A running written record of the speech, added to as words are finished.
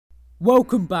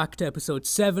Welcome back to episode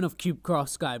 7 of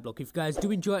Cubecraft Skyblock. If you guys do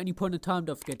enjoy at any point in time,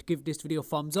 don't forget to give this video a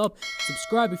thumbs up,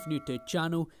 subscribe if you're new to the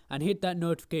channel, and hit that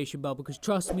notification bell because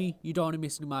trust me, you don't want to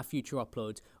miss any of my future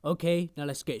uploads. Okay, now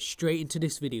let's get straight into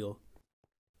this video.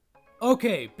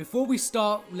 Okay, before we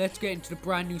start, let's get into the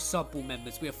brand new sub-ball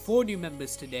members. We have 4 new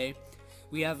members today.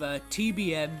 We have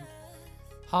TBM,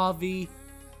 Harvey,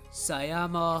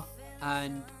 Sayama,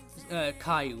 and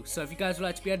Kyle. So if you guys would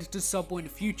like to be added to the sub-ball in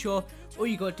the future, all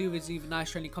you gotta do is leave a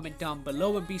nice friendly comment down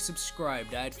below and be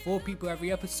subscribed. I add 4 people every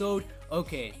episode.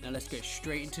 Okay, now let's get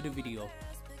straight into the video.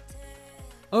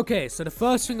 Okay, so the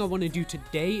first thing I want to do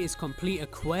today is complete a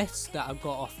quest that I've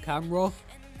got off camera.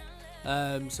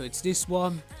 So it's this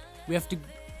one. We have to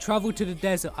travel to the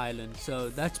desert island, so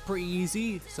that's pretty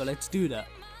easy, so let's do that.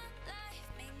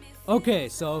 Okay,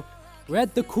 so we're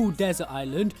at the cool desert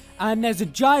island, and there's a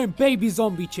giant baby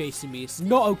zombie chasing me. It's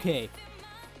not okay.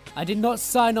 I did not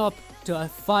sign up to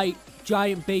fight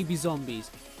giant baby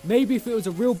zombies. Maybe if it was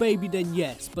a real baby then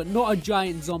yes, but not a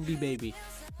giant zombie baby.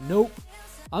 Nope.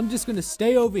 I'm just gonna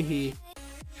stay over here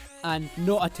and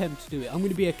not attempt to do it. I'm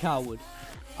gonna be a coward.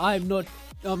 I'm not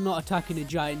attacking a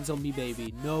giant zombie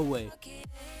baby. No way.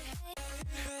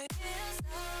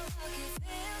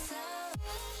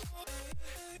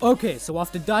 Okay, so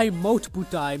after dying multiple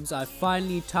times, I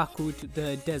finally tackled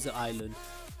the desert island.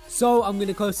 So I'm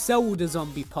gonna go sell all the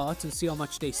zombie parts and see how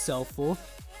much they sell for.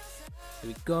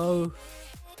 Here we go.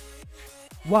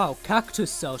 Wow,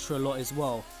 Cactus sells for a lot as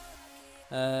well.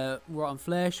 Rotten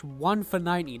flesh, 1 for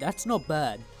 90. That's not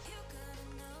bad.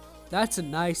 That's a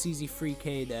nice easy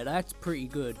 3k there. That's pretty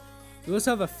good. We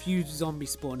also have a few zombie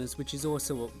spawners, which is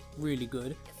also really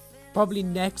good. Probably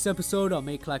next episode I'll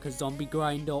make like a zombie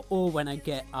grinder, or when I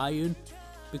get iron,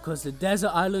 because the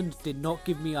desert island did not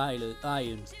give me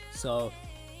iron. So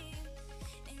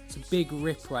it's a big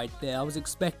rip right there. I was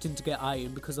expecting to get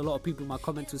iron because a lot of people in my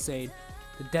comments were saying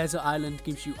the desert island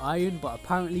gives you iron, but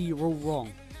apparently you're all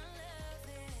wrong.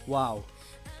 Wow.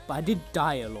 But I did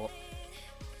die a lot.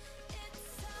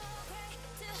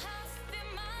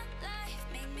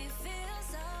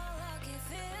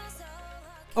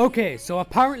 Okay, so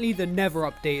apparently the Nether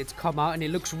update has come out and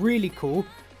it looks really cool,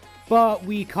 but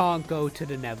we can't go to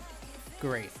the Nether.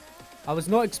 Great. I was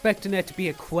not expecting there to be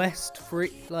a quest for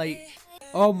it, like,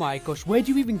 oh my gosh, where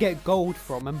do you even get gold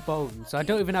from and bones? I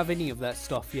don't even have any of that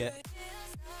stuff yet.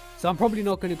 So I'm probably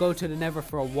not going to go to the Nether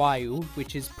for a while,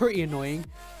 which is pretty annoying,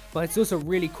 but it's also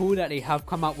really cool that they have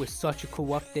come out with such a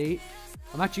cool update.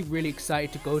 I'm actually really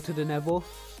excited to go to the Nether.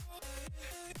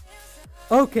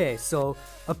 Okay, so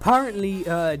apparently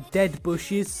dead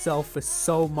bushes sell for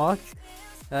so much.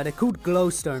 They're called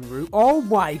glowstone root. Oh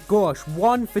my gosh,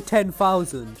 1 for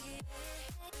 10,000.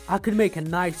 I could make a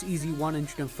nice easy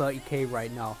 130k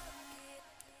right now.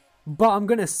 But I'm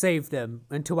going to save them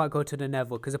until I go to the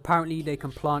Nether, because apparently they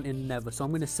can plant in the Nether, so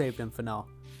I'm going to save them for now.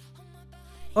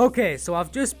 Okay, so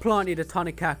I've just planted a ton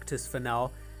of cactus for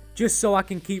now, just so I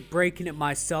can keep breaking it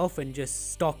myself and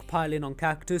just stockpiling on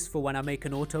cactus for when I make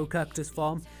an auto cactus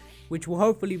farm, which will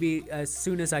hopefully be as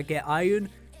soon as I get iron.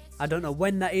 I don't know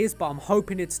when that is, but I'm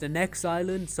hoping it's the next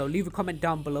island, so leave a comment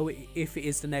down below if it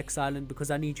is the next island because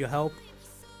I need your help.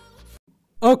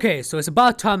 Okay, so it's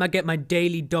about time I get my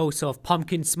daily dose of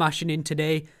pumpkin smashing in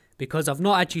today, because I've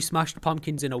not actually smashed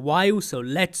pumpkins in a while, so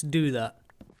let's do that.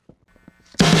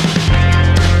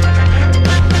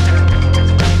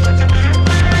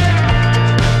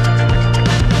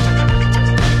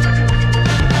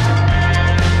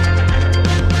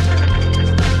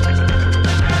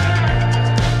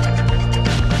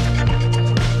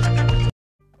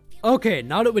 Okay,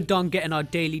 now that we're done getting our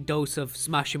daily dose of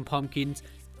smashing pumpkins,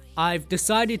 I've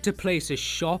decided to place a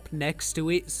shop next to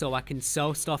it so I can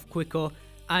sell stuff quicker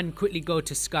and quickly go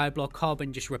to Skyblock Hub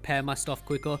and just repair my stuff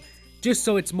quicker, just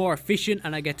so it's more efficient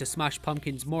and I get to smash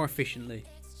pumpkins more efficiently.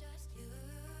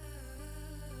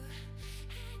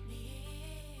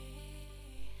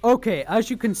 Okay,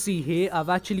 as you can see here, I've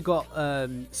actually got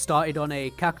started on a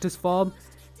cactus farm.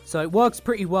 So it works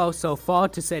pretty well so far,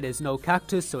 to say there's no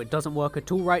cactus, so it doesn't work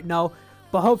at all right now.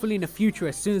 But hopefully in the future,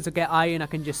 as soon as I get iron, I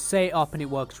can just set it up and it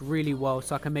works really well.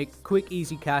 So I can make quick,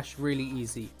 easy cash really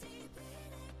easy.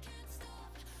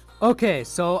 Okay,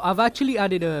 so I've actually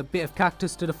added a bit of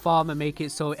cactus to the farm and make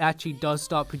it so it actually does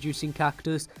start producing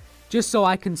cactus. Just so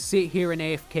I can sit here in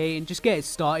AFK and just get it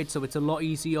started so it's a lot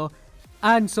easier.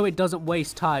 And so it doesn't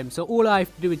waste time. So all I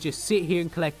have to do is just sit here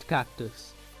and collect cactus.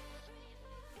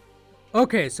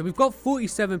 Okay, so we've got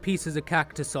 47 pieces of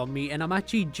cactus on me, and I'm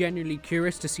actually genuinely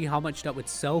curious to see how much that would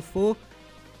sell for.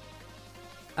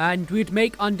 And we'd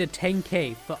make under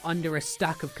 10k for under a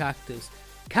stack of cactus.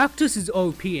 Cactus is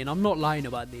OP, and I'm not lying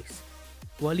about this.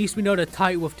 Well, at least we know the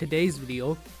title of today's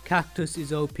video. Cactus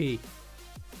is OP.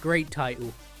 Great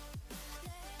title.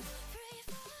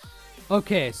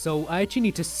 Okay, so I actually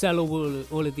need to sell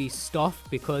all of these stuff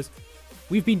because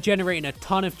we've been generating a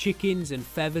ton of chickens and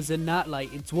feathers and that.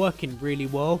 Like, it's working really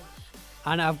well.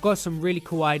 And I've got some really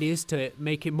cool ideas to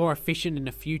make it more efficient in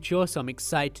the future, so I'm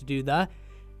excited to do that.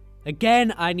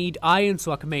 Again, I need iron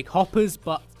so I can make hoppers,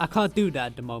 but I can't do that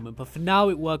at the moment. But for now,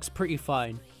 it works pretty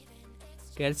fine.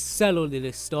 Okay, let's sell all of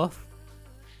this stuff.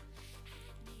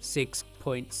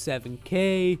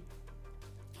 6.7k.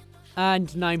 And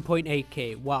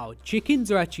 9.8k. Wow,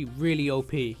 chickens are actually really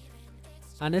OP.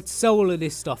 And let's sell all of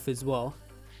this stuff as well.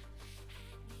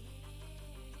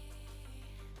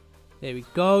 There we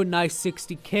go, nice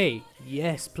 60k.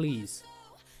 Yes, please.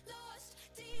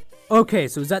 Okay,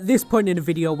 so it's at this point in the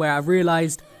video where I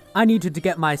realised I needed to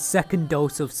get my second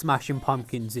dose of smashing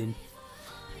pumpkins in.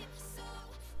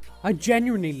 I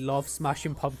genuinely love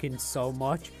smashing pumpkins so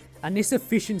much. And this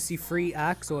efficiency 3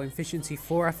 axe, or efficiency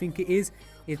 4 I think it is,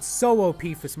 it's so OP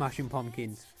for smashing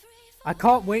pumpkins. I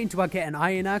can't wait until I get an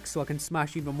iron axe so I can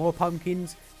smash even more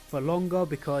pumpkins for longer,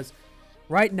 because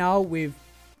right now with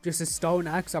just a stone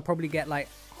axe I'll probably get like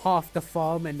half the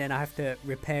farm and then I have to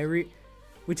repair it,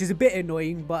 which is a bit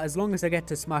annoying, but as long as I get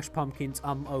to smash pumpkins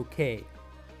I'm okay,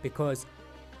 because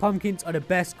pumpkins are the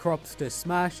best crops to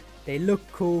smash. They look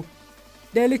cool.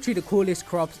 They're literally the coolest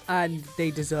crops and they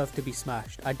deserve to be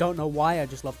smashed. I don't know why, I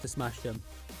just love to smash them.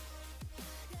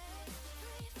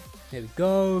 There we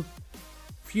go.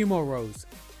 Few more rows.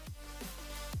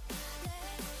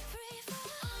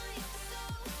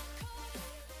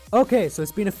 Okay, so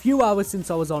it's been a few hours since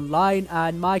I was online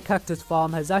and my cactus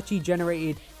farm has actually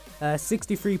generated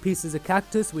 63 pieces of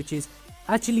cactus, which is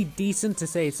actually decent to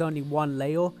say it's only one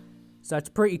layer. So it's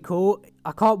pretty cool.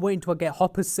 I can't wait until I get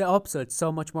hoppers set up so it's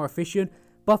so much more efficient.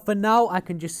 But for now, I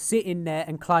can just sit in there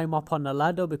and climb up on the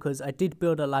ladder because I did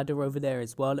build a ladder over there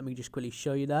as well. Let me just quickly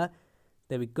show you that.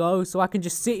 There we go. So I can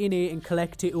just sit in here and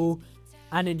collect it all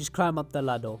and then just climb up the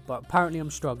ladder. But apparently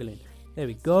I'm struggling. There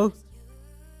we go.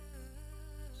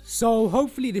 So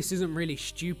hopefully this isn't really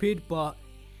stupid, but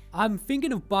I'm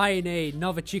thinking of buying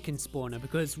another chicken spawner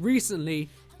because recently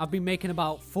I've been making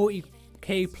about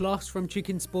 40k plus from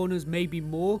chicken spawners, maybe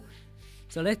more.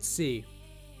 So let's see.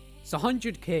 It's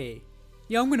 100k.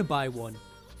 Yeah, I'm going to buy one.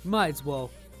 Might as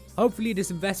well. Hopefully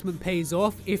this investment pays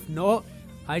off. If not,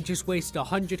 I just waste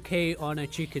 100k on a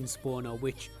chicken spawner,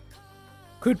 which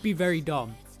could be very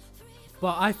dumb.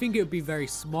 But I think it would be very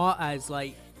smart as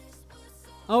like...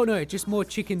 Oh no, just more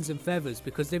chickens and feathers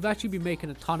because they've actually been making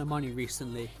a ton of money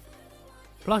recently.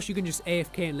 Plus you can just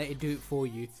AFK and let it do it for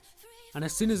you. And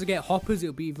as soon as I get hoppers,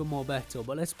 it'll be even more better.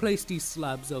 But let's place these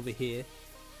slabs over here.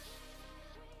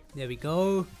 There we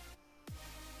go.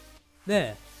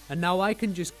 There. And now I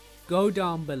can just go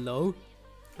down below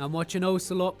and watch an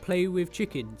ocelot play with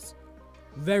chickens.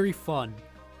 Very fun.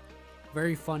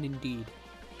 Very fun indeed.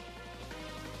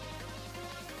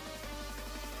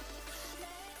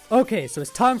 Okay, so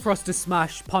it's time for us to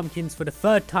smash pumpkins for the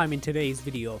third time in today's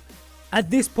video. At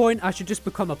this point, I should just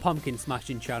become a pumpkin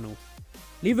smashing channel.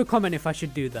 Leave a comment if I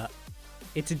should do that.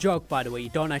 It's a joke, by the way, you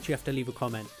don't actually have to leave a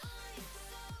comment.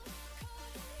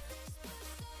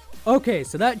 Okay,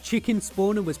 so that chicken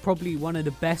spawner was probably one of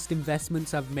the best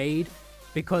investments I've made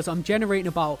because I'm generating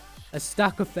about a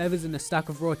stack of feathers and a stack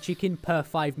of raw chicken per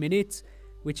 5 minutes,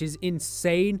 which is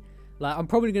insane. Like, I'm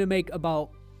probably going to make about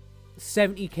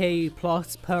 70k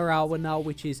plus per hour now,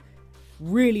 which is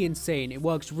really insane. It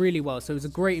works really well, so it's a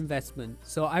great investment.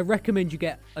 So I recommend you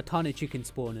get a ton of chicken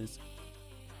spawners.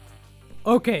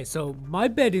 Okay, so my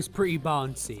bed is pretty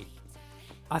bouncy.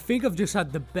 I think I've just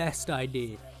had the best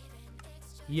idea.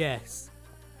 Yes,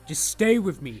 just stay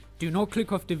with me. Do not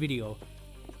click off the video.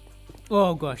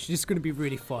 Oh gosh, this is going to be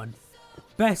really fun.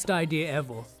 Best idea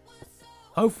ever.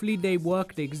 Hopefully they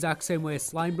work the exact same way as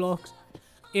slime blocks.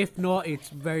 If not, it's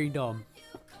very dumb.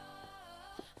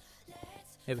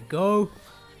 There we go.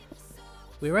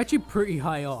 We're actually pretty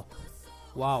high up.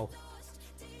 Wow.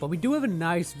 But we do have a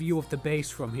nice view of the base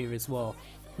from here as well.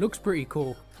 Looks pretty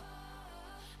cool.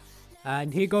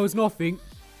 And here goes nothing.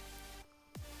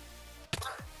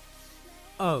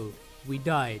 Oh, we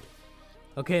died.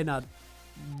 Okay, now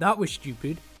that was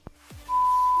stupid.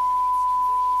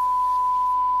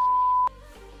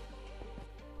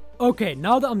 Okay,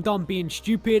 now that I'm done being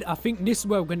stupid, I think this is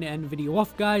where we're going to end the video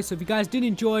off, guys. So if you guys did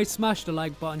enjoy, smash the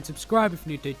like button, subscribe if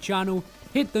you're new to the channel,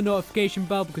 hit the notification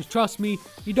bell because trust me,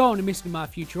 you don't want to miss any of my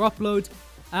future uploads.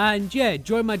 And yeah,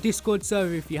 join my Discord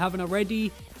server if you haven't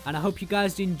already. And I hope you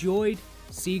guys enjoyed.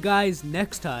 See you guys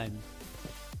next time.